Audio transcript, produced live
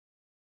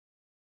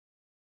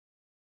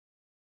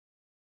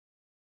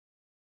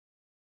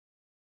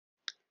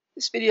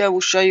This video will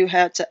show you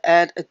how to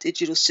add a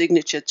digital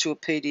signature to a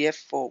PDF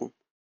form.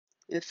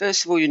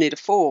 First of all, you need a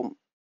form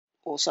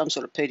or some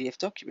sort of PDF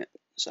document.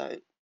 So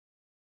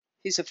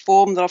here's a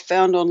form that I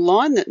found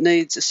online that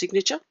needs a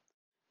signature.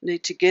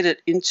 Need to get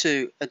it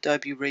into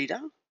Adobe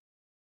Reader.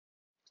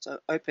 So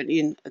open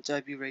in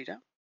Adobe Reader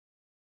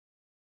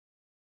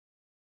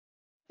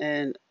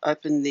and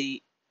open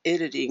the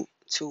editing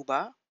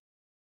toolbar.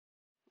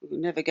 We'll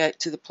navigate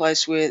to the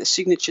place where the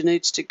signature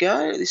needs to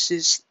go. This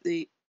is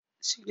the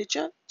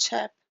signature.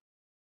 Tap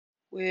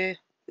where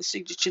the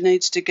signature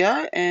needs to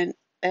go and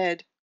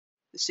add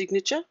the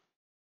signature.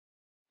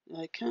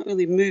 I can't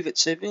really move it,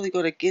 so you've really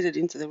got to get it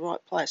into the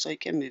right place so you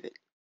can move it.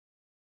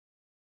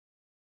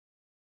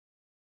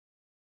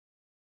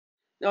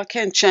 Now I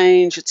can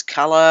change its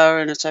colour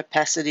and its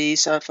opacity,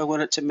 so if I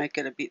wanted to make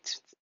it a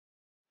bit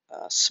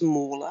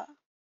smaller,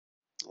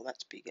 well,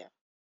 that's bigger.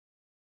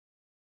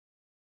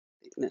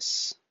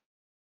 Thickness.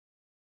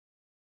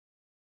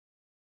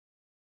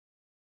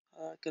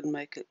 I can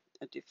make it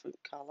a different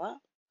colour,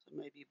 so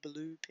maybe a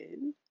blue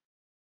pen.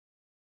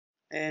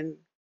 And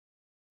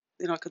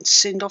then I can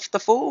send off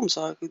the form,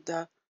 so I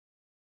could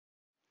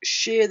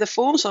share the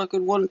form, so I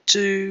could want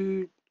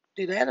to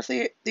get out of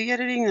the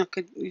editing. I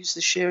could use the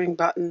sharing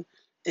button,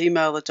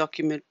 email the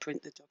document,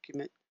 print the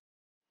document,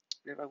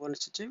 whatever I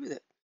wanted to do with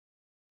it.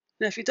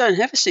 Now, if you don't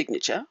have a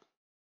signature,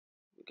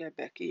 we'll go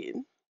back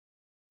in,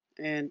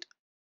 and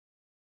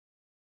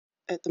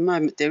at the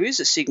moment there is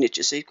a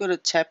signature, so you've got to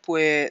tap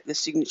where the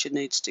signature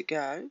needs to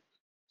go.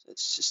 So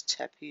let's just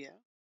tap here.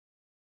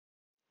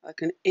 I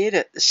can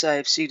edit the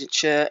saved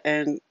signature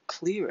and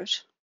clear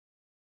it,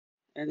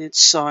 and then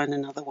sign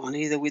another one,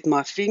 either with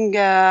my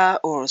finger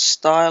or a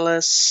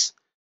stylus.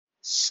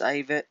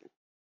 Save it,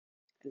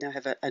 and now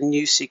have a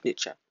new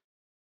signature.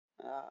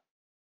 You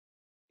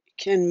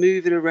can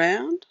move it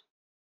around.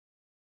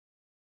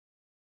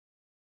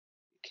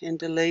 You can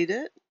delete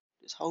it.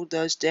 Just hold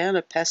those down.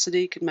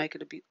 Opacity can make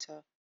it a bit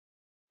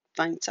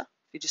fainter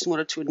if you just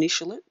wanted to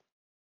initial it.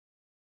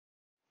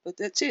 But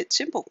that's it,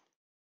 simple.